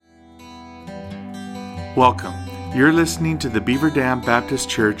Welcome. You're listening to the Beaver Dam Baptist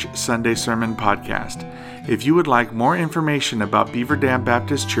Church Sunday Sermon Podcast. If you would like more information about Beaver Dam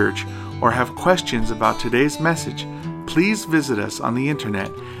Baptist Church or have questions about today's message, please visit us on the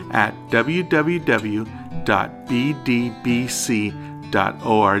internet at www.bdbc.org.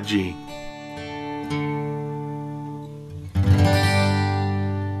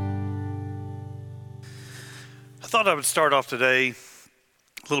 I thought I would start off today a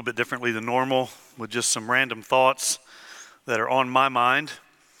little bit differently than normal with just some random thoughts that are on my mind,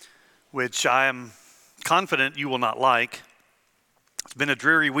 which I am confident you will not like. It's been a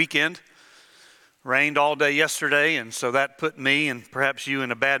dreary weekend. Rained all day yesterday, and so that put me and perhaps you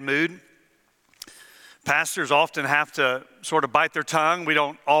in a bad mood. Pastors often have to sort of bite their tongue. We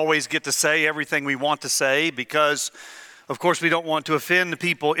don't always get to say everything we want to say because, of course, we don't want to offend the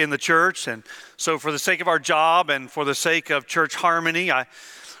people in the church. And so for the sake of our job and for the sake of church harmony, I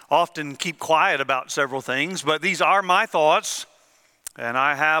often keep quiet about several things. But these are my thoughts, and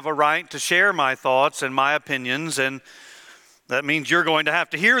I have a right to share my thoughts and my opinions, and that means you're going to have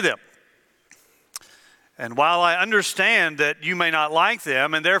to hear them. And while I understand that you may not like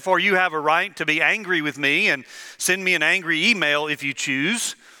them, and therefore you have a right to be angry with me and send me an angry email if you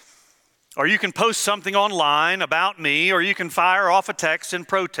choose, or you can post something online about me, or you can fire off a text in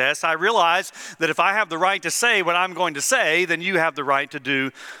protest, I realize that if I have the right to say what I'm going to say, then you have the right to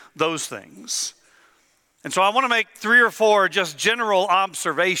do those things. And so I want to make 3 or 4 just general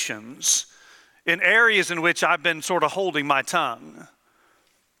observations in areas in which I've been sort of holding my tongue.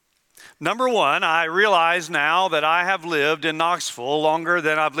 Number 1, I realize now that I have lived in Knoxville longer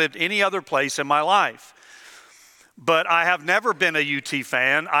than I've lived any other place in my life. But I have never been a UT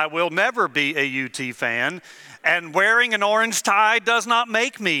fan. I will never be a UT fan. And wearing an orange tie does not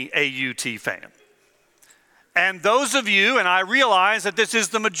make me a UT fan. And those of you, and I realize that this is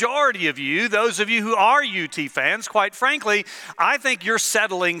the majority of you, those of you who are UT fans, quite frankly, I think you're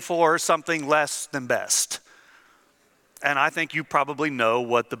settling for something less than best. And I think you probably know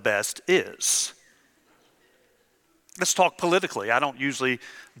what the best is. Let's talk politically. I don't usually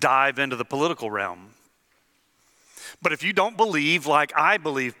dive into the political realm. But if you don't believe like I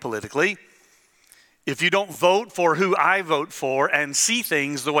believe politically, if you don't vote for who I vote for and see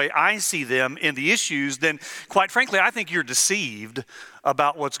things the way I see them in the issues, then quite frankly, I think you're deceived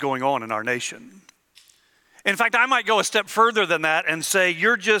about what's going on in our nation. In fact, I might go a step further than that and say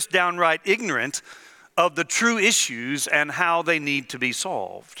you're just downright ignorant of the true issues and how they need to be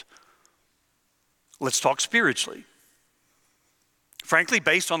solved. Let's talk spiritually. Frankly,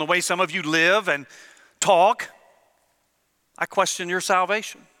 based on the way some of you live and talk, I question your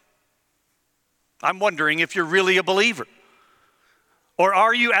salvation. I'm wondering if you're really a believer. Or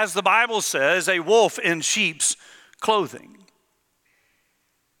are you, as the Bible says, a wolf in sheep's clothing?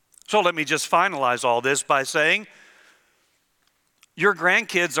 So let me just finalize all this by saying, your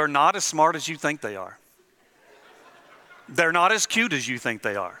grandkids are not as smart as you think they are. They're not as cute as you think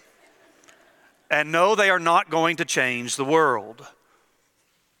they are. And no, they are not going to change the world.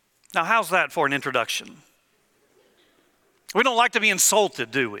 Now, how's that for an introduction? We don't like to be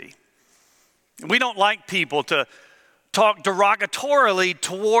insulted, do we? We don't like people to talk derogatorily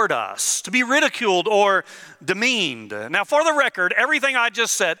toward us, to be ridiculed or demeaned. Now, for the record, everything I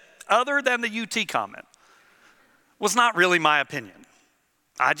just said, other than the UT comment, was not really my opinion.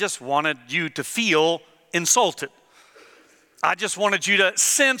 I just wanted you to feel insulted. I just wanted you to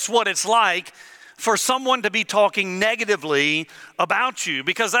sense what it's like for someone to be talking negatively about you,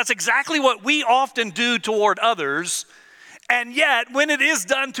 because that's exactly what we often do toward others, and yet when it is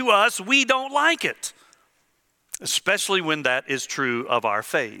done to us, we don't like it, especially when that is true of our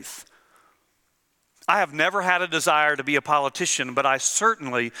faith. I have never had a desire to be a politician, but I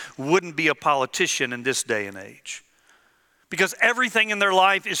certainly wouldn't be a politician in this day and age. Because everything in their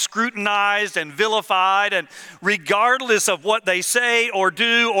life is scrutinized and vilified, and regardless of what they say or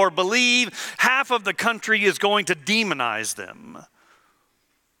do or believe, half of the country is going to demonize them.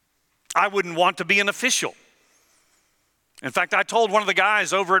 I wouldn't want to be an official. In fact, I told one of the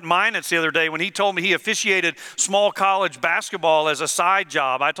guys over at Minets the other day when he told me he officiated small college basketball as a side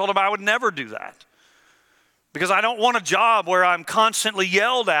job, I told him I would never do that. Because I don't want a job where I'm constantly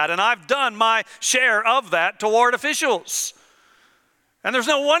yelled at, and I've done my share of that toward officials. And there's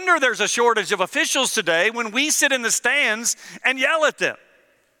no wonder there's a shortage of officials today when we sit in the stands and yell at them.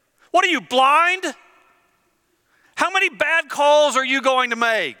 What are you, blind? How many bad calls are you going to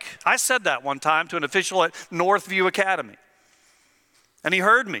make? I said that one time to an official at Northview Academy. And he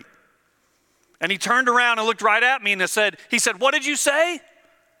heard me. And he turned around and looked right at me and he said, "What did you say?"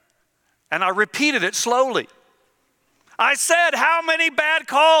 And I repeated it slowly. I said, "How many bad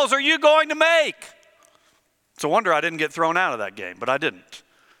calls are you going to make?" It's a wonder I didn't get thrown out of that game, but I didn't.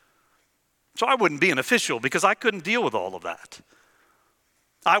 So I wouldn't be an official because I couldn't deal with all of that.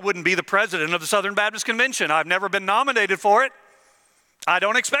 I wouldn't be the president of the Southern Baptist Convention. I've never been nominated for it. I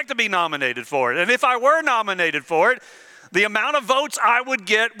don't expect to be nominated for it. And if I were nominated for it, the amount of votes I would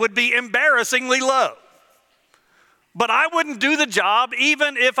get would be embarrassingly low. But I wouldn't do the job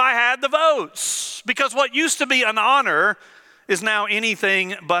even if I had the votes, because what used to be an honor is now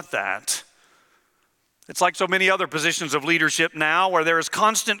anything but that. It's like so many other positions of leadership now where there is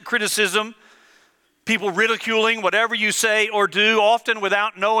constant criticism, people ridiculing whatever you say or do, often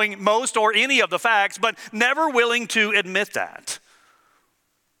without knowing most or any of the facts, but never willing to admit that.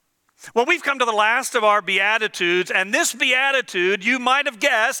 Well, we've come to the last of our Beatitudes, and this Beatitude, you might have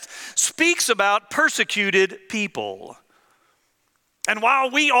guessed, speaks about persecuted people. And while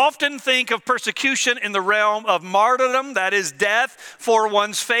we often think of persecution in the realm of martyrdom, that is death for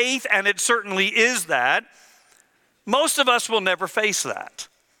one's faith, and it certainly is that, most of us will never face that.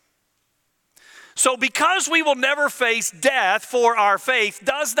 So because we will never face death for our faith,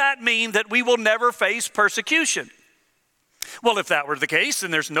 does that mean that we will never face persecution? Well, if that were the case, then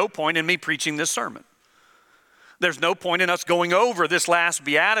there's no point in me preaching this sermon. There's no point in us going over this last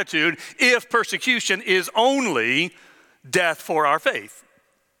beatitude if persecution is only death for our faith.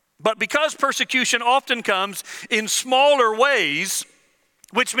 But because persecution often comes in smaller ways,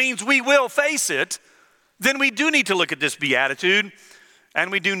 which means we will face it, then we do need to look at this beatitude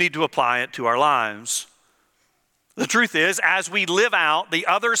and we do need to apply it to our lives. The truth is, as we live out the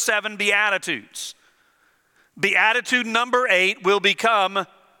other 7 beatitudes, beatitude number 8 will become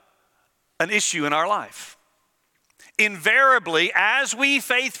an issue in our life. Invariably, as we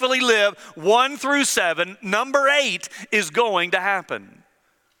faithfully live 1 through 7, number 8 is going to happen.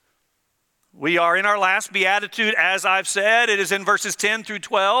 We are in our last beatitude, as I've said. It is in verses 10 through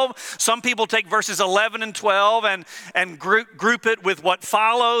 12. Some people take verses 11 and 12 and group it with what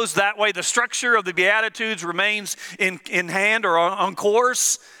follows. That way the structure of the beatitudes remains in hand or on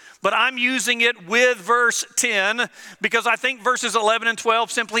course. But I'm using it with verse 10 because I think verses 11 and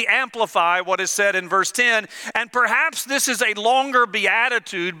 12 simply amplify what is said in verse 10. And perhaps this is a longer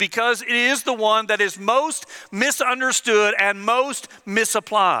beatitude because it is the one that is most misunderstood and most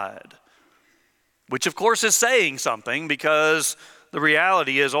misapplied. Which of course is saying something because the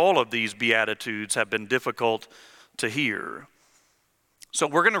reality is all of these beatitudes have been difficult to hear. So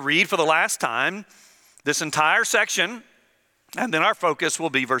we're going to read for the last time this entire section. And then our focus will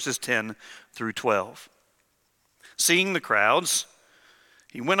be verses 10 through 12. Seeing the crowds,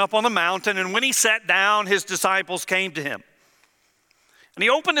 he went up on the mountain, and when he sat down, his disciples came to him. And he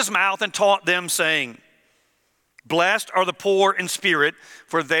opened his mouth and taught them, saying, "Blessed are the poor in spirit,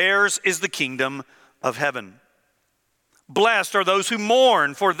 for theirs is the kingdom of heaven. Blessed are those who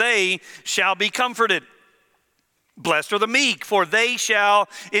mourn, for they shall be comforted. Blessed are the meek, for they shall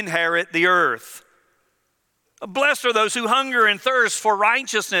inherit the earth. Blessed are those who hunger and thirst for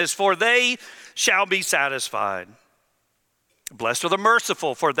righteousness, for they shall be satisfied. Blessed are the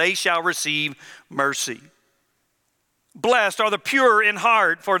merciful, for they shall receive mercy. Blessed are the pure in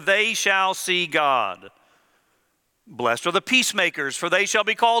heart, for they shall see God. Blessed are the peacemakers, for they shall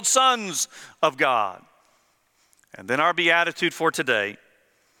be called sons of God." And then our beatitude for today.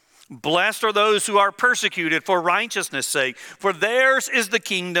 Blessed are those who are persecuted for righteousness' sake, for theirs is the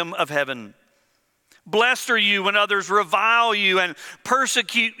kingdom of heaven. Blessed are you when others revile you and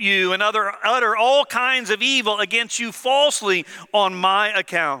persecute you and utter all kinds of evil against you falsely on my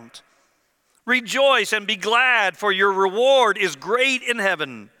account. Rejoice and be glad, for your reward is great in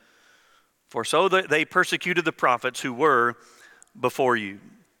heaven. For so they persecuted the prophets who were before you.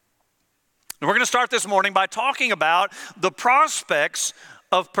 And we're going to start this morning by talking about the prospects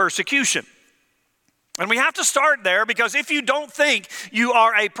of persecution. And we have to start there because if you don't think you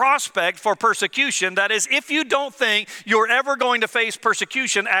are a prospect for persecution, that is, if you don't think you're ever going to face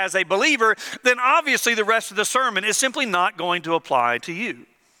persecution as a believer, then obviously the rest of the sermon is simply not going to apply to you.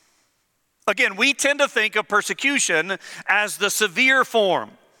 Again, we tend to think of persecution as the severe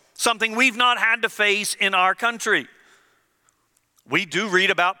form, something we've not had to face in our country. We do read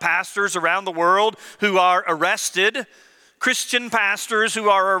about pastors around the world who are arrested, Christian pastors who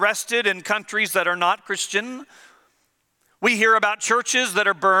are arrested in countries that are not Christian. We hear about churches that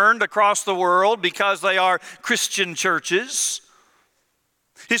are burned across the world because they are Christian churches.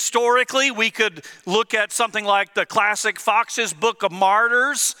 Historically, we could look at something like the classic Fox's Book of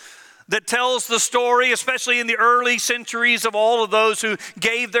Martyrs that tells the story, especially in the early centuries, of all of those who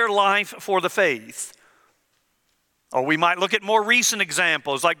gave their life for the faith. Or we might look at more recent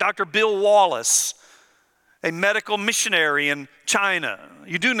examples like Dr. Bill Wallace a medical missionary in China.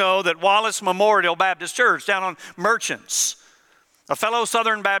 You do know that Wallace Memorial Baptist Church down on Merchants, a fellow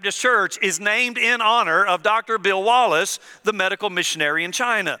Southern Baptist church, is named in honor of Dr. Bill Wallace, the medical missionary in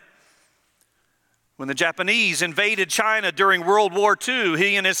China. When the Japanese invaded China during World War II,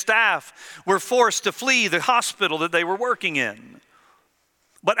 he and his staff were forced to flee the hospital that they were working in.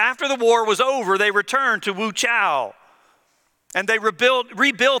 But after the war was over, they returned to Wuchao, and they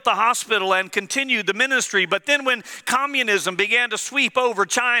rebuilt the hospital and continued the ministry. But then when communism began to sweep over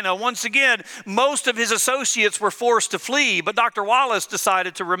China, once again, most of his associates were forced to flee. But Dr. Wallace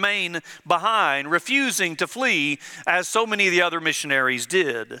decided to remain behind, refusing to flee as so many of the other missionaries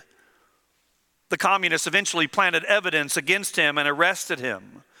did. The communists eventually planted evidence against him and arrested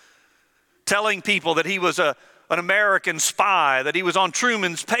him, telling people that he was an American spy, that he was on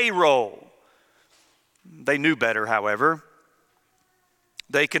Truman's payroll. They knew better, however.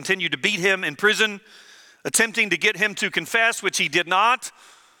 They continued to beat him in prison, attempting to get him to confess, which he did not.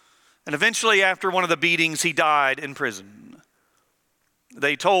 And eventually, after one of the beatings, he died in prison.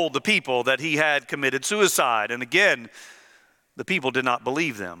 They told the people that he had committed suicide. And again, the people did not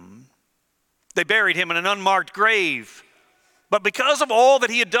believe them. They buried him in an unmarked grave. But because of all that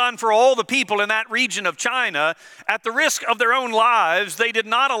he had done for all the people in that region of China, at the risk of their own lives, they did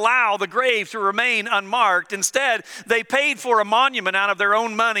not allow the grave to remain unmarked. Instead, they paid for a monument out of their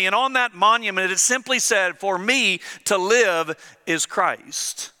own money. And on that monument, it simply said, "For me to live is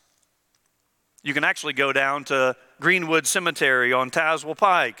Christ." You can actually go down to Greenwood Cemetery on Tazewell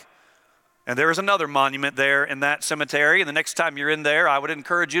Pike, and there is another monument there in that cemetery. And the next time you're in there, I would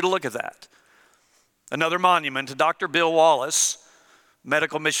encourage you to look at that. Another monument to Dr. Bill Wallace,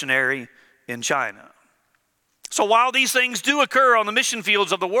 medical missionary in China. So while these things do occur on the mission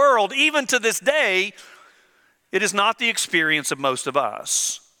fields of the world, even to this day, it is not the experience of most of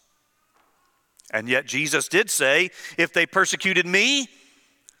us. And yet Jesus did say, if they persecuted me,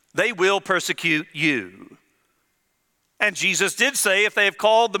 they will persecute you. And Jesus did say, if they have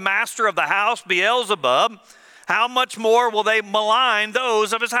called the master of the house Beelzebub, how much more will they malign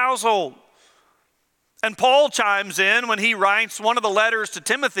those of his household? And Paul chimes in when he writes one of the letters to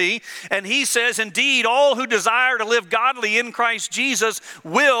Timothy, and he says, indeed, all who desire to live godly in Christ Jesus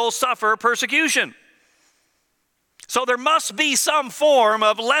will suffer persecution. So there must be some form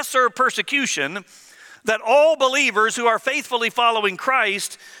of lesser persecution that all believers who are faithfully following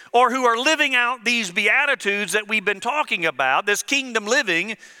Christ, or who are living out these beatitudes that we've been talking about, this kingdom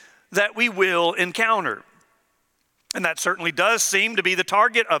living, that we will encounter. And that certainly does seem to be the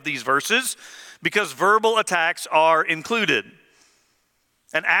target of these verses, because verbal attacks are included.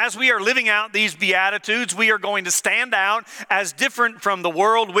 And as we are living out these beatitudes, we are going to stand out as different from the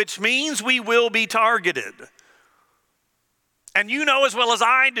world, which means we will be targeted. And you know as well as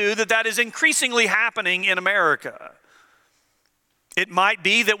I do that that is increasingly happening in America. It might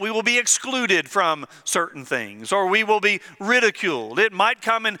be that we will be excluded from certain things, or we will be ridiculed. It might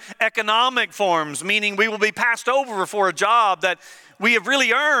come in economic forms, meaning we will be passed over for a job that we have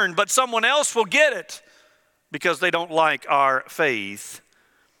really earned, but someone else will get it because they don't like our faith.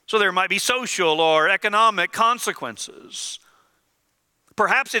 So there might be social or economic consequences.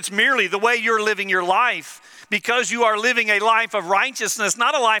 Perhaps it's merely the way you're living your life, because you are living a life of righteousness,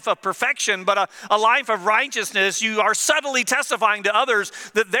 not a life of perfection, but a life of righteousness. You are subtly testifying to others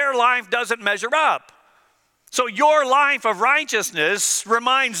that their life doesn't measure up. So your life of righteousness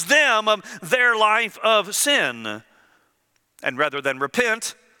reminds them of their life of sin. And rather than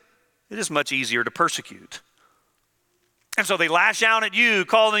repent, it is much easier to persecute. And so they lash out at you,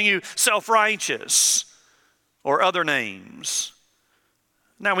 calling you self-righteous or other names.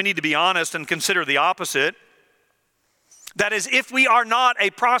 Now we need to be honest and consider the opposite. That is, if we are not a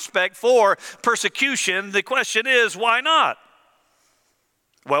prospect for persecution, the question is, why not?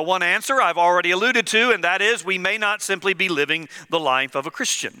 Well, one answer I've already alluded to, and that is we may not simply be living the life of a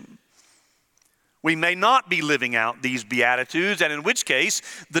Christian. We may not be living out these beatitudes, and in which case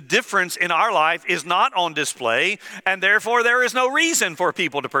the difference in our life is not on display, and therefore there is no reason for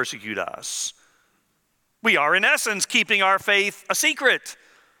people to persecute us. We are in essence keeping our faith a secret,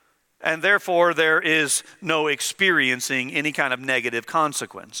 and therefore there is no experiencing any kind of negative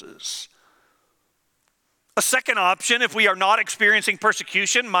consequences. A second option, if we are not experiencing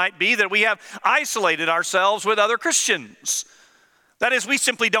persecution, might be that we have isolated ourselves with other Christians. That is, we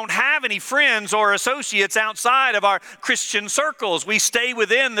simply don't have any friends or associates outside of our Christian circles. We stay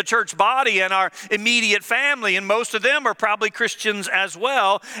within the church body and our immediate family, and most of them are probably Christians as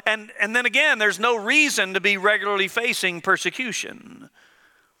well. And then again, there's no reason to be regularly facing persecution.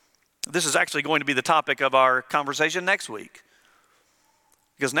 This is actually going to be the topic of our conversation next week.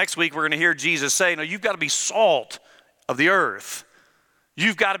 Because next week we're going to hear Jesus say, no, you've got to be salt of the earth.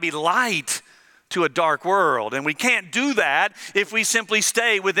 You've got to be light to a dark world. And we can't do that if we simply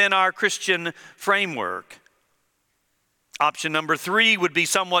stay within our Christian framework. Option number 3 would be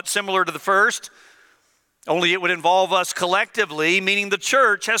somewhat similar to the first, only it would involve us collectively, meaning the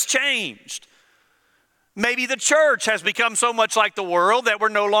church has changed. Maybe the church has become so much like the world that we're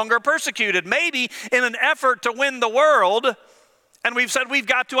no longer persecuted. Maybe in an effort to win the world, and we've said we've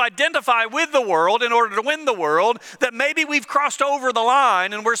got to identify with the world in order to win the world, that maybe we've crossed over the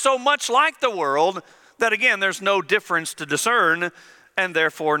line and we're so much like the world that, again, there's no difference to discern and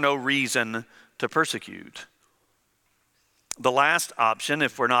therefore no reason to persecute. The last option,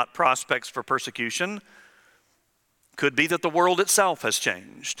 if we're not prospects for persecution, could be that the world itself has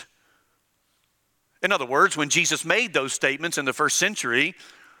changed. In other words, when Jesus made those statements in the first century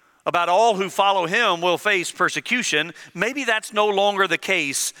about all who follow him will face persecution, maybe that's no longer the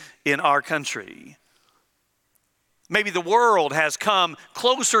case in our country. Maybe the world has come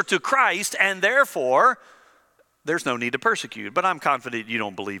closer to Christ and therefore there's no need to persecute. But I'm confident you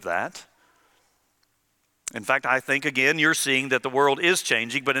don't believe that. In fact, I think, again, you're seeing that the world is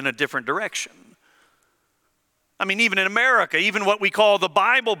changing, but in a different direction. I mean, even in America, even what we call the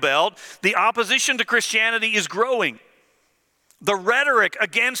Bible Belt, the opposition to Christianity is growing. The rhetoric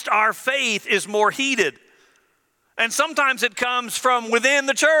against our faith is more heated. And sometimes it comes from within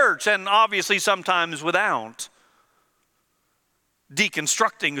the church, and obviously sometimes without.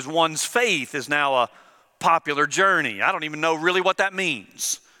 Deconstructing one's faith is now a popular journey. I don't even know really what that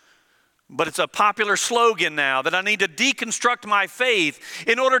means. But it's a popular slogan now that I need to deconstruct my faith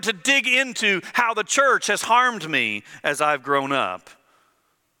in order to dig into how the church has harmed me as I've grown up.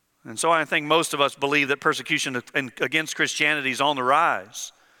 And so I think most of us believe that persecution against Christianity is on the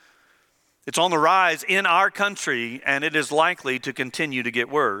rise. It's on the rise in our country, and it is likely to continue to get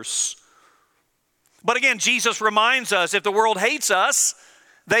worse. But again, Jesus reminds us, if the world hates us,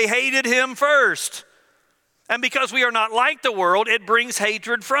 they hated him first. And because we are not like the world, it brings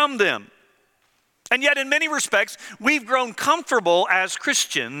hatred from them. And yet, in many respects, we've grown comfortable as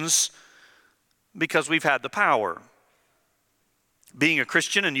Christians because we've had the power. Being a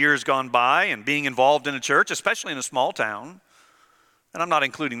Christian in years gone by and being involved in a church, especially in a small town, and I'm not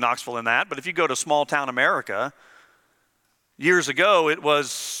including Knoxville in that, but if you go to small town America, years ago it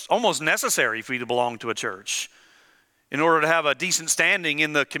was almost necessary for you to belong to a church in order to have a decent standing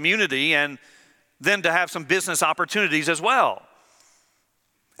in the community and then to have some business opportunities as well.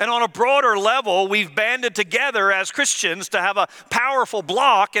 And on a broader level, we've banded together as Christians to have a powerful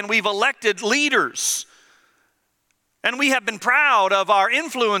block, and we've elected leaders. And we have been proud of our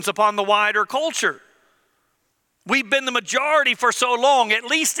influence upon the wider culture. We've been the majority for so long, at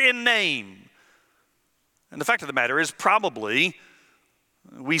least in name. And the fact of the matter is, probably,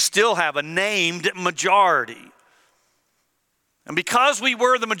 we still have a named majority. And because we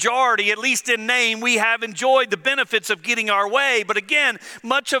were the majority, at least in name, we have enjoyed the benefits of getting our way. But again,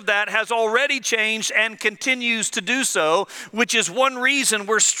 much of that has already changed and continues to do so, which is one reason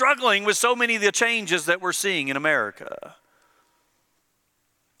we're struggling with so many of the changes that we're seeing in America.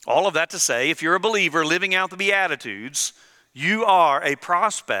 All of that to say, if you're a believer living out the Beatitudes, you are a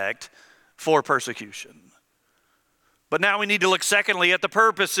prospect for persecution. But now we need to look secondly at the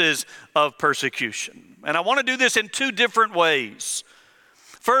purposes of persecution. And I want to do this in two different ways.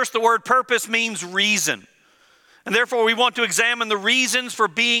 First, the word purpose means reason. And therefore we want to examine the reasons for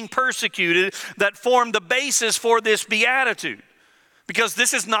being persecuted that form the basis for this beatitude. Because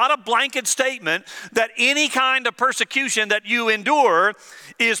this is not a blanket statement that any kind of persecution that you endure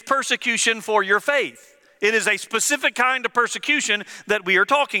is persecution for your faith. It is a specific kind of persecution that we are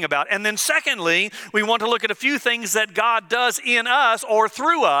talking about. And then secondly, we want to look at a few things that God does in us or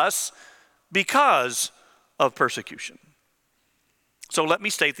through us because of persecution. So let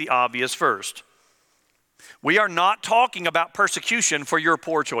me state the obvious first. We are not talking about persecution for your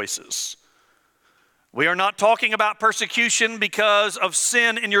poor choices. We are not talking about persecution because of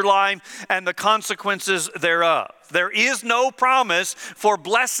sin in your life and the consequences thereof. There is no promise for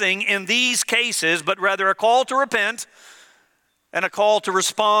blessing in these cases, but rather a call to repent and a call to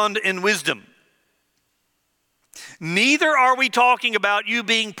respond in wisdom. Neither are we talking about you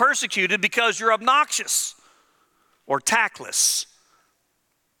being persecuted because you're obnoxious or tactless.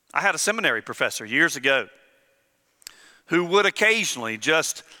 I had a seminary professor years ago who would occasionally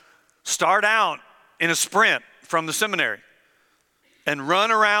just start out in a sprint from the seminary and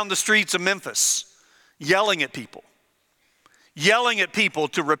run around the streets of Memphis yelling at people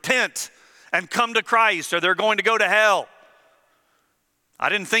to repent and come to Christ or they're going to go to hell. I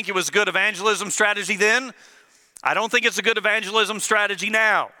didn't think it was a good evangelism strategy then. I don't think it's a good evangelism strategy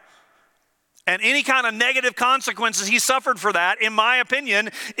now. And any kind of negative consequences he suffered for that, in my opinion,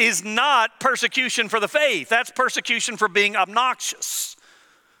 is not persecution for the faith. That's persecution for being obnoxious.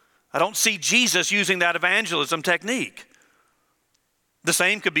 I don't see Jesus using that evangelism technique. The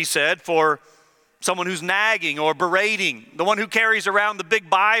same could be said for someone who's nagging or berating, the one who carries around the big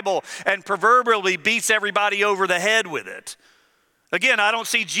Bible and proverbially beats everybody over the head with it. Again, I don't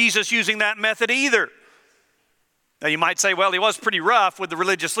see Jesus using that method either. Now you might say, well, he was pretty rough with the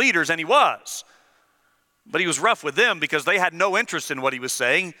religious leaders, and he was. But he was rough with them because they had no interest in what he was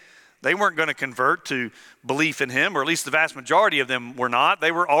saying. They weren't going to convert to belief in him, or at least the vast majority of them were not.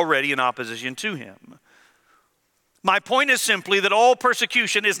 They were already in opposition to him. My point is simply that all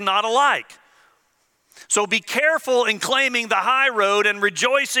persecution is not alike. So be careful in claiming the high road and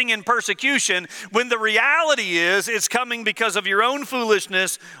rejoicing in persecution when the reality is it's coming because of your own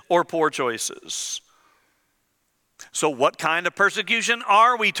foolishness or poor choices. So what kind of persecution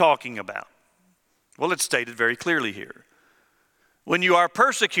are we talking about? Well, it's stated very clearly here. When you are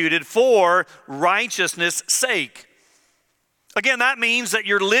persecuted for righteousness' sake. Again, that means that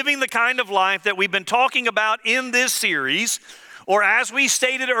you're living the kind of life that we've been talking about in this series, or as we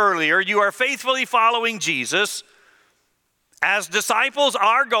stated earlier, you are faithfully following Jesus. As disciples,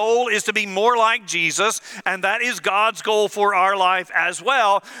 our goal is to be more like Jesus, and that is God's goal for our life as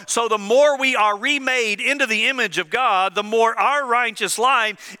well. So the more we are remade into the image of God, the more our righteous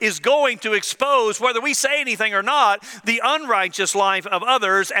life is going to expose, whether we say anything or not, the unrighteous life of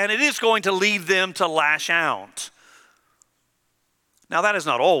others, and it is going to lead them to lash out. Now, that is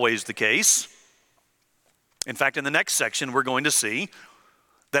not always the case. In fact, in the next section, we're going to see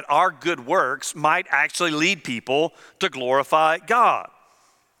that our good works might actually lead people to glorify God.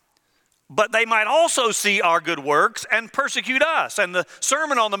 But they might also see our good works and persecute us. And the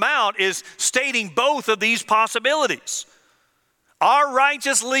Sermon on the Mount is stating both of these possibilities. Our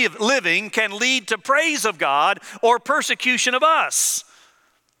righteous living can lead to praise of God or persecution of us.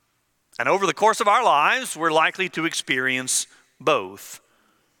 And over the course of our lives, we're likely to experience both.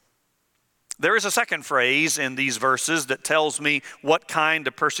 There is a second phrase in these verses that tells me what kind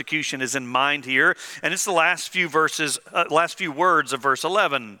of persecution is in mind here, and it's the last few words of verse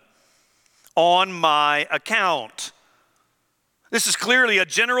 11. On my account. This is clearly a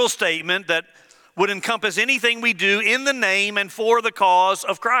general statement that would encompass anything we do in the name and for the cause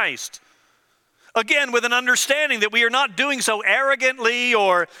of Christ. Again, with an understanding that we are not doing so arrogantly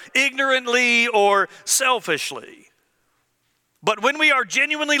or ignorantly or selfishly. But when we are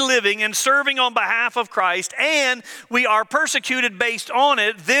genuinely living and serving on behalf of Christ and we are persecuted based on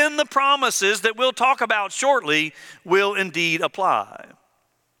it, then the promises that we'll talk about shortly will indeed apply.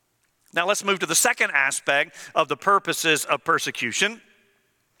 Now let's move to the second aspect of the purposes of persecution.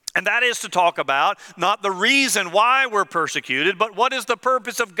 And that is to talk about not the reason why we're persecuted, but what is the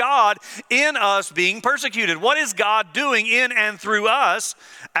purpose of God in us being persecuted? What is God doing in and through us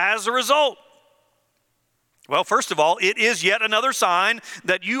as a result? Well, first of all, it is yet another sign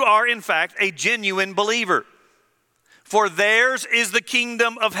that you are in fact a genuine believer. For theirs is the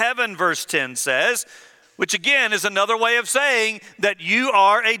kingdom of heaven, verse 10 says, which again is another way of saying that you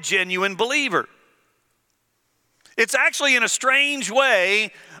are a genuine believer. It's actually in a strange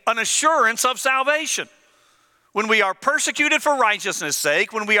way an assurance of salvation. When we are persecuted for righteousness'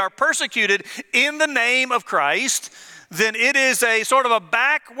 sake, when we are persecuted in the name of Christ, then it is a sort of a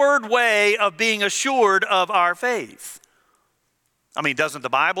backward way of being assured of our faith. I mean, doesn't the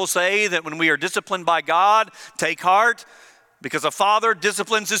Bible say that when we are disciplined by God, take heart, because a father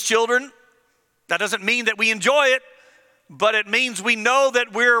disciplines his children? That doesn't mean that we enjoy it, but it means we know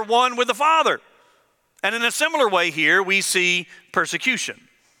that we're one with the Father. And in a similar way here, we see persecution.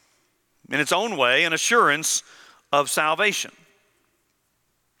 In its own way, an assurance of salvation.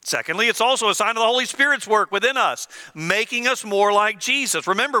 Secondly, it's also a sign of the Holy Spirit's work within us, making us more like Jesus.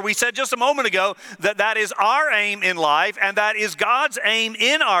 Remember, we said just a moment ago that that is our aim in life, and that is God's aim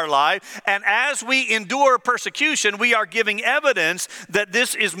in our life. And as we endure persecution, we are giving evidence that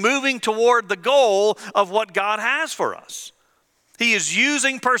this is moving toward the goal of what God has for us. He is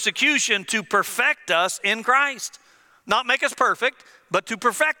using persecution to perfect us in Christ. Not make us perfect, but to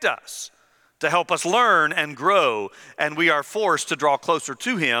perfect us, to help us learn and grow, and we are forced to draw closer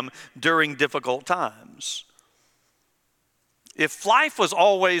to Him during difficult times. If life was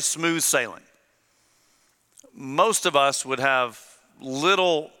always smooth sailing, most of us would have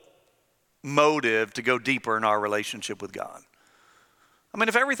little motive to go deeper in our relationship with God. I mean,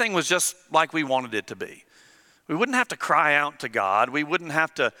 if everything was just like we wanted it to be, we wouldn't have to cry out to God. We wouldn't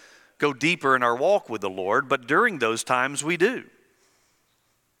have to go deeper in our walk with the Lord, but during those times we do.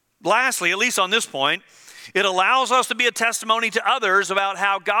 Lastly, at least on this point, It allows us to be a testimony to others about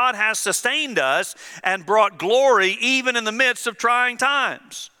how God has sustained us and brought glory even in the midst of trying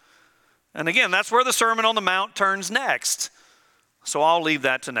times. And again, that's where the Sermon on the Mount turns next. So I'll leave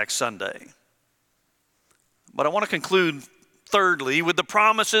that to next Sunday. But I want to conclude, thirdly, with the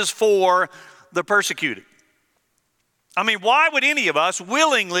promises for the persecuted. I mean, why would any of us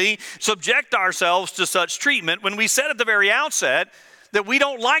willingly subject ourselves to such treatment when we said at the very outset that we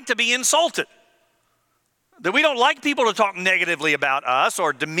don't like to be insulted? That we don't like people to talk negatively about us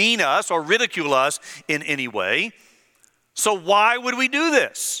or demean us or ridicule us in any way. So why would we do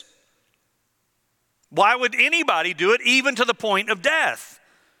this? Why would anybody do it even to the point of death?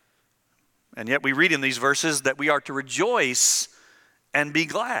 And yet we read in these verses that we are to rejoice and be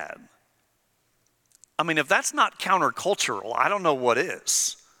glad. I mean, if that's not countercultural, I don't know what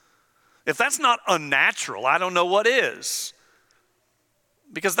is. If that's not unnatural, I don't know what is.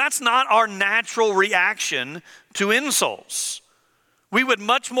 Because that's not our natural reaction to insults. We would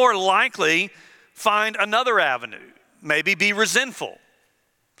much more likely find another avenue, maybe be resentful.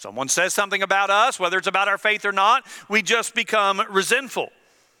 Someone says something about us, whether it's about our faith or not, we just become resentful.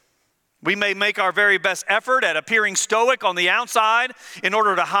 We may make our very best effort at appearing stoic on the outside in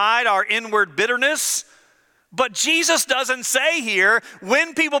order to hide our inward bitterness. But Jesus doesn't say here,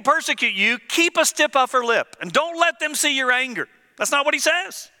 when people persecute you, keep a stiff upper lip and don't let them see your anger. That's not what he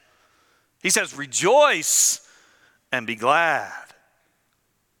says. He says, rejoice and be glad.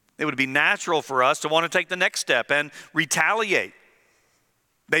 It would be natural for us to want to take the next step and retaliate.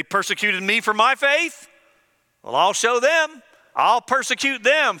 They persecuted me for my faith. Well, I'll show them. I'll persecute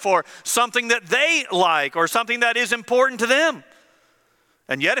them for something that they like or something that is important to them.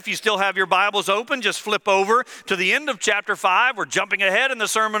 And yet, if you still have your Bibles open, just flip over to the end of chapter 5. We're jumping ahead in the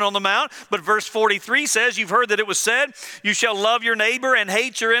Sermon on the Mount. But verse 43 says, you've heard that it was said, you shall love your neighbor and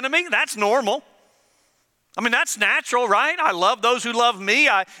hate your enemy. That's normal. I mean, that's natural, right? I love those who love me.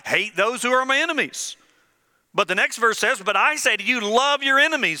 I hate those who are my enemies. But the next verse says, but I say to you, love your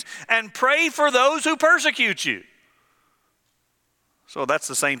enemies and pray for those who persecute you. So that's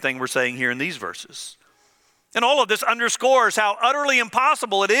the same thing we're saying here in these verses. And all of this underscores how utterly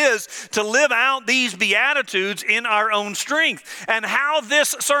impossible it is to live out these Beatitudes in our own strength, and how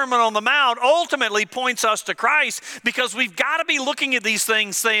this Sermon on the Mount ultimately points us to Christ, because we've got to be looking at these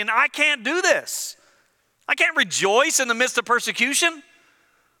things saying, I can't do this. I can't rejoice in the midst of persecution.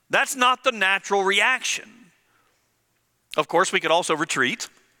 That's not the natural reaction. Of course, we could also retreat,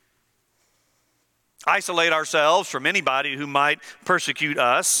 isolate ourselves from anybody who might persecute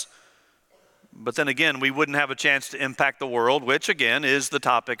us. But then again, we wouldn't have a chance to impact the world, which again is the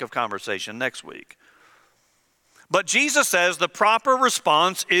topic of conversation next week. But Jesus says the proper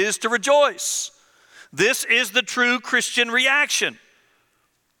response is to rejoice. This is the true Christian reaction.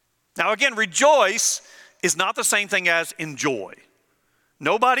 Now again, rejoice is not the same thing as enjoy.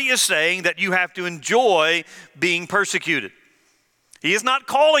 Nobody is saying that you have to enjoy being persecuted. He is not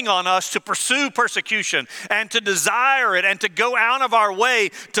calling on us to pursue persecution and to desire it and to go out of our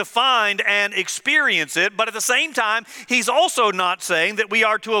way to find and experience it. But at the same time, he's also not saying that we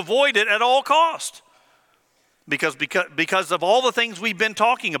are to avoid it at all cost. Because of all the things we've been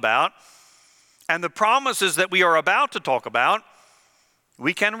talking about and the promises that we are about to talk about,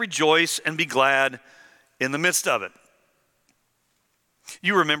 we can rejoice and be glad in the midst of it.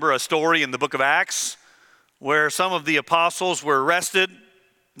 You remember a story in the book of Acts where some of the apostles were arrested,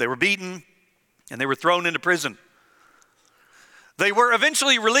 they were beaten, and they were thrown into prison. They were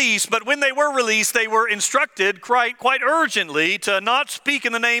eventually released, but when they were released, they were instructed quite urgently to not speak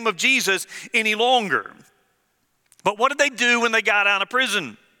in the name of Jesus any longer. But what did they do when they got out of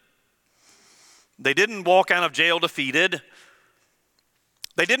prison? They didn't walk out of jail defeated.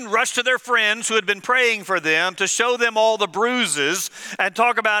 They didn't rush to their friends who had been praying for them to show them all the bruises and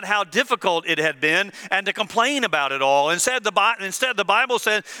talk about how difficult it had been and to complain about it all. Instead, the Bible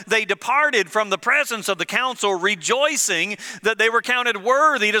said they departed from the presence of the council rejoicing that they were counted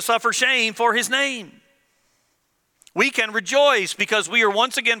worthy to suffer shame for his name. We can rejoice because we are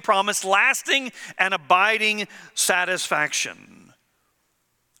once again promised lasting and abiding satisfaction.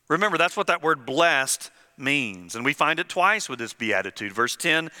 Remember, that's what that word blessed means. And we find it twice with this beatitude, verse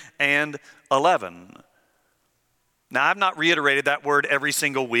 10 and 11. Now, I've not reiterated that word every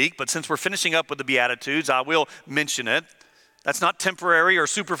single week, but since we're finishing up with the Beatitudes, I will mention it. That's not temporary or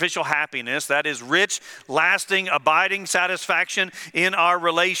superficial happiness. That is rich, lasting, abiding satisfaction in our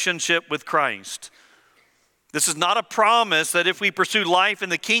relationship with Christ. This is not a promise that if we pursue life in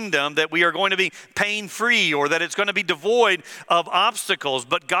the kingdom that we are going to be pain-free or that it's going to be devoid of obstacles,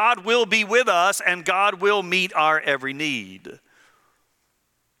 but God will be with us and God will meet our every need.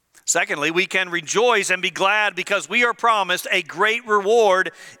 Secondly, we can rejoice and be glad because we are promised a great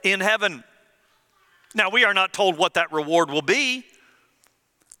reward in heaven. Now, we are not told what that reward will be,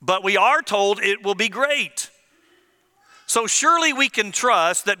 but we are told it will be great. So surely we can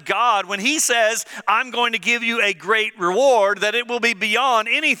trust that God, when He says, I'm going to give you a great reward, that it will be beyond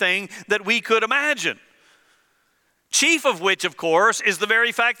anything that we could imagine. Chief of which, of course, is the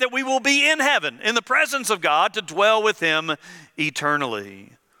very fact that we will be in heaven, in the presence of God, to dwell with Him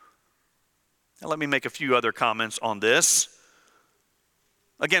eternally. Now, let me make a few other comments on this.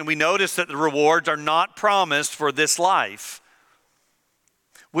 Again, we notice that the rewards are not promised for this life,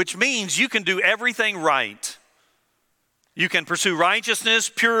 which means you can do everything right. You can pursue righteousness,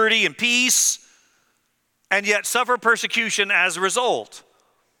 purity, and peace, and yet suffer persecution as a result.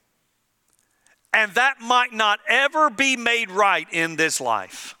 And that might not ever be made right in this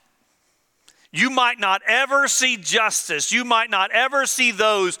life. You might not ever see justice. You might not ever see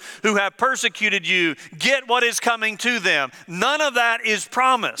those who have persecuted you get what is coming to them. None of that is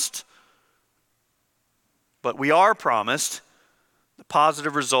promised. But we are promised the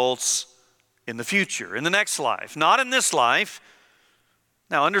positive results in the future, in the next life, not in this life.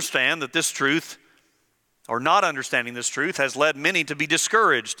 Now understand that this truth, or not understanding this truth, has led many to be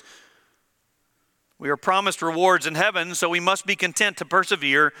discouraged. We are promised rewards in heaven, so we must be content to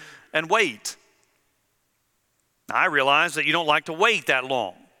persevere and wait. Now, I realize that you don't like to wait that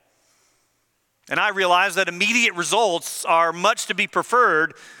long. And I realize that immediate results are much to be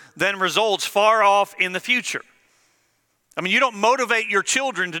preferred than results far off in the future. I mean, you don't motivate your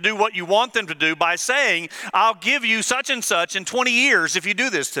children to do what you want them to do by saying, I'll give you such and such in 20 years if you do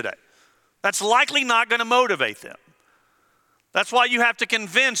this today. That's likely not going to motivate them. That's why you have to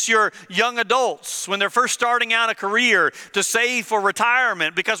convince your young adults when they're first starting out a career to save for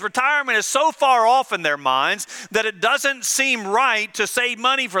retirement, because retirement is so far off in their minds that it doesn't seem right to save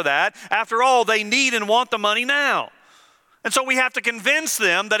money for that. After all, they need and want the money now. And so we have to convince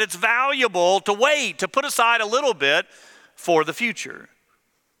them that it's valuable to wait, to put aside a little bit for the future.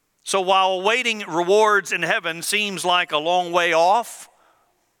 So while awaiting rewards in heaven seems like a long way off,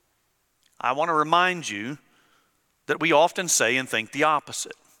 I want to remind you that we often say and think the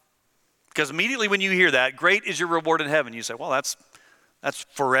opposite. Because immediately when you hear that, great is your reward in heaven, you say, well, that's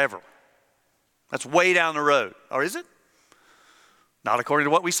forever. That's way down the road. Or is it? Not according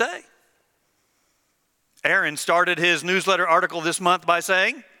to what we say. Aaron started his newsletter article this month by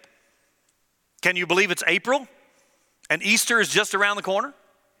saying, can you believe it's April and Easter is just around the corner?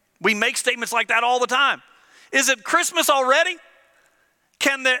 We make statements like that all the time. Is it Christmas already?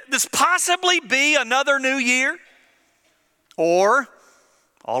 Can this possibly be another new year? Or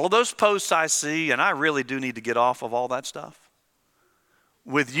all of those posts I see, and I really do need to get off of all that stuff,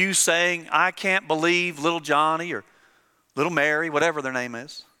 with you saying, I can't believe little Johnny or little Mary, whatever their name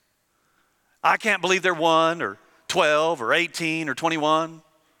is. I can't believe they're 1 or 12 or 18 or 21.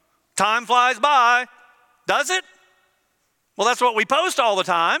 Time flies by, does it? Well, that's what we post all the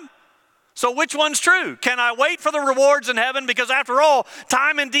time. So which one's true? Can I wait for the rewards in heaven? Because after all,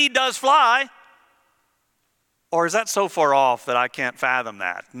 time indeed does fly. Or is that so far off that I can't fathom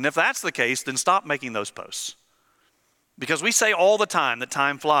that? And if that's the case, then stop making those posts. Because we say all the time that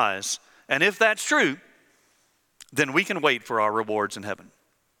time flies. And if that's true, then we can wait for our rewards in heaven.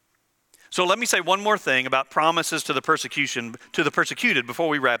 So let me say one more thing about promises to the persecuted before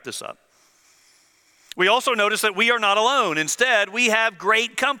we wrap this up. We also notice that we are not alone. Instead, we have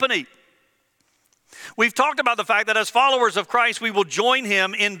great company. We've talked about the fact that as followers of Christ, we will join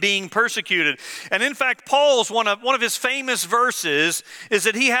him in being persecuted. And in fact, Paul's one of his famous verses is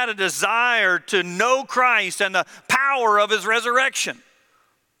that he had a desire to know Christ and the power of his resurrection.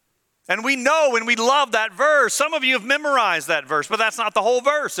 And we know and we love that verse. Some of you have memorized that verse, but that's not the whole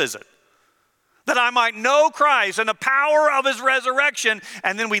verse, is it? That I might know Christ and the power of his resurrection.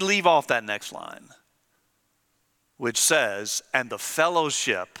 And then we leave off that next line, which says, and the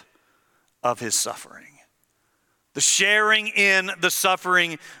fellowship of his suffering. The sharing in the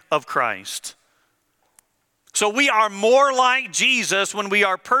suffering of Christ. So we are more like Jesus when we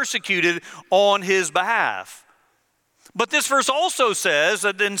are persecuted on his behalf. But this verse also says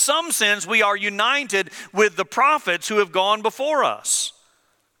that in some sense we are united with the prophets who have gone before us.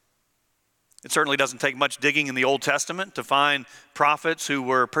 It certainly doesn't take much digging in the Old Testament to find prophets who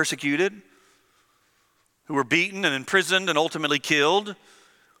were persecuted, who were beaten and imprisoned and ultimately killed.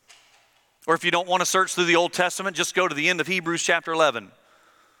 Or if you don't want to search through the Old Testament, just go to the end of Hebrews chapter 11,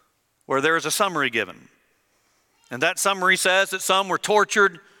 where there is a summary given. And that summary says that some were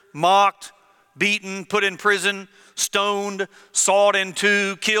tortured, mocked, beaten, put in prison, stoned, sawed in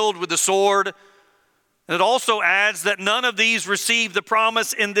two, killed with the sword. And it also adds that none of these receive the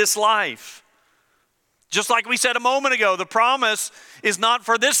promise in this life. Just like we said a moment ago, the promise is not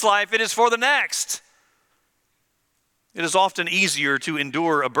for this life, it is for the next. It is often easier to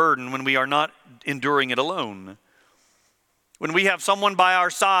endure a burden when we are not enduring it alone. When we have someone by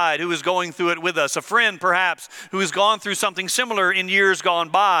our side who is going through it with us, a friend perhaps who has gone through something similar in years gone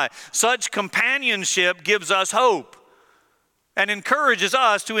by, such companionship gives us hope and encourages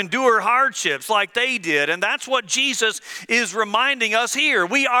us to endure hardships like they did. And that's what Jesus is reminding us here.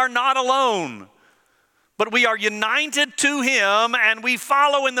 We are not alone, but we are united to him, and we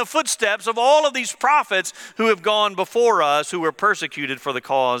follow in the footsteps of all of these prophets who have gone before us, who were persecuted for the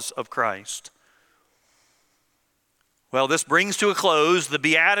cause of Christ. Well, this brings to a close the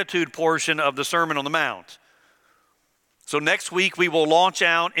Beatitude portion of the Sermon on the Mount. So next week we will launch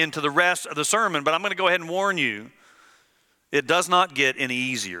out into the rest of the sermon, but I'm going to go ahead and warn you, it does not get any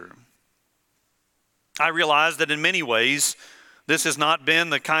easier. I realize that in many ways, this has not been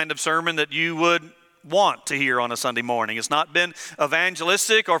the kind of sermon that you would want to hear on a Sunday morning. It's not been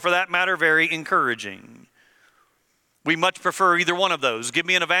evangelistic or, for that matter, very encouraging. We much prefer either one of those. Give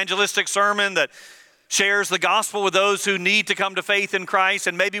me an evangelistic sermon that shares the gospel with those who need to come to faith in Christ,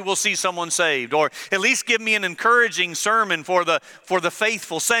 and maybe we'll see someone saved. Or at least give me an encouraging sermon for the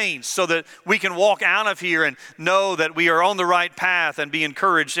faithful saints, so that we can walk out of here and know that we are on the right path and be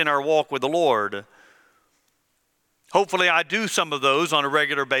encouraged in our walk with the Lord. Hopefully I do some of those on a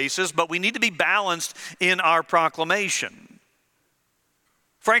regular basis, but we need to be balanced in our proclamation.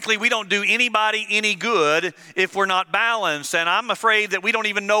 Frankly, we don't do anybody any good if we're not balanced, and I'm afraid that we don't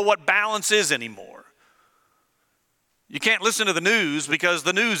even know what balance is anymore. You can't listen to the news because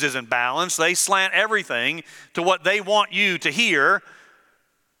the news isn't balanced. They slant everything to what they want you to hear.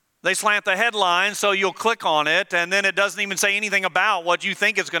 They slant the headline so you'll click on it, and then it doesn't even say anything about what you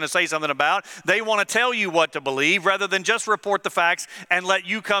think it's going to say something about. They want to tell you what to believe rather than just report the facts and let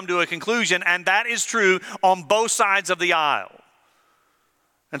you come to a conclusion, and that is true on both sides of the aisle.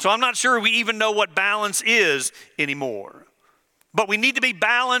 And so I'm not sure we even know what balance is anymore. But we need to be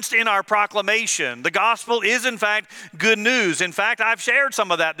balanced in our proclamation. The gospel is, in fact, good news. In fact, I've shared some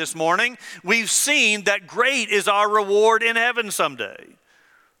of that this morning. We've seen that great is our reward in heaven someday.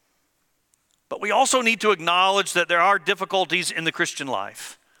 But we also need to acknowledge that there are difficulties in the Christian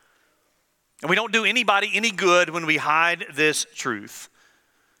life. And we don't do anybody any good when we hide this truth.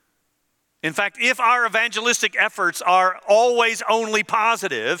 In fact, if our evangelistic efforts are always only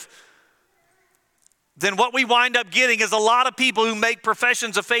positive, then what we wind up getting is a lot of people who make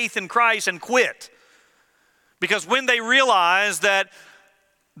professions of faith in Christ and quit. Because when they realize that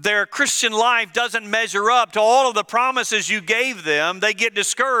their Christian life doesn't measure up to all of the promises you gave them, they get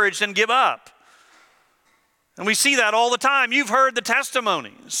discouraged and give up. And we see that all the time. You've heard the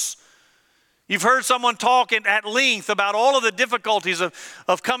testimonies. You've heard someone talk at length about all of the difficulties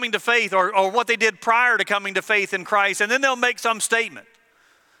of coming to faith, or what they did prior to coming to faith in Christ, and then they'll make some statement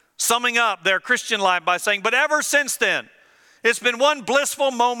summing up their Christian life by saying, but ever since then, it's been one blissful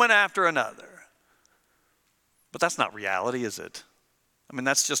moment after another. But that's not reality, is it? I mean,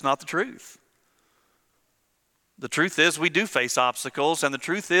 that's just not the truth. The truth is we do face obstacles, and the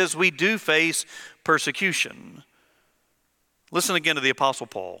truth is we do face persecution. Listen again to the Apostle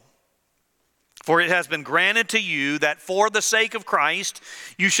Paul. For it has been granted to you that for the sake of Christ,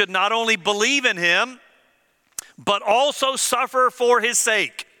 you should not only believe in him, but also suffer for his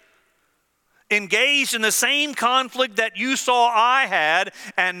sake. Engaged in the same conflict that you saw I had,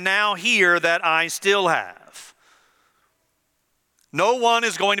 and now hear that I still have. No one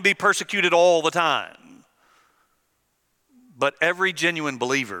is going to be persecuted all the time, but every genuine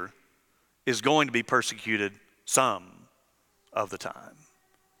believer is going to be persecuted some of the time.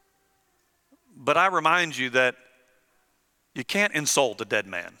 But I remind you that you can't insult a dead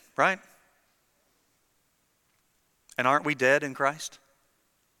man, right? And aren't we dead in Christ?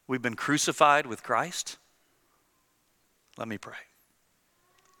 We've been crucified with Christ. Let me pray.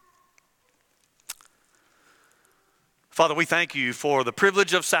 Father, we thank you for the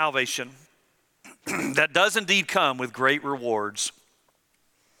privilege of salvation that does indeed come with great rewards.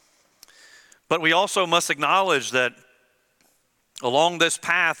 But we also must acknowledge that along this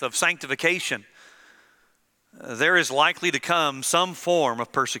path of sanctification, there is likely to come some form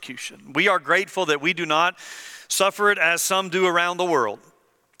of persecution. We are grateful that we do not suffer it as some do around the world.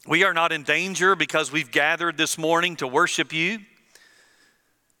 We are not in danger because we've gathered this morning to worship you.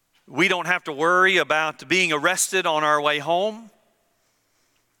 We don't have to worry about being arrested on our way home,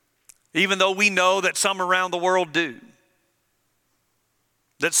 even though we know that some around the world do.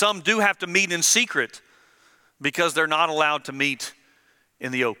 That some do have to meet in secret because they're not allowed to meet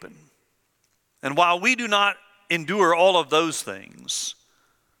in the open. And while we do not endure all of those things,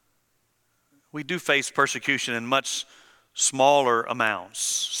 we do face persecution in much smaller amounts.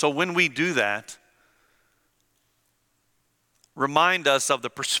 So when we do that, remind us of the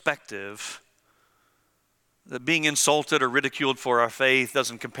perspective that being insulted or ridiculed for our faith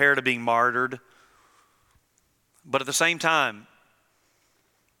doesn't compare to being martyred. But at the same time,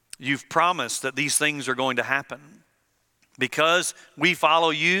 you've promised that these things are going to happen. Because we follow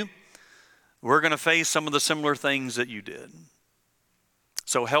you, we're going to face some of the similar things that you did.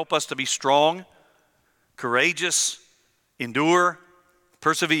 So help us to be strong, courageous, endure,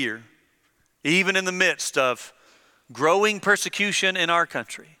 persevere, even in the midst of growing persecution in our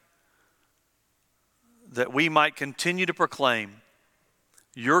country, that we might continue to proclaim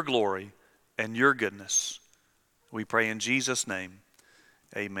your glory and your goodness. We pray in Jesus' name,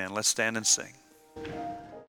 amen. Let's stand and sing.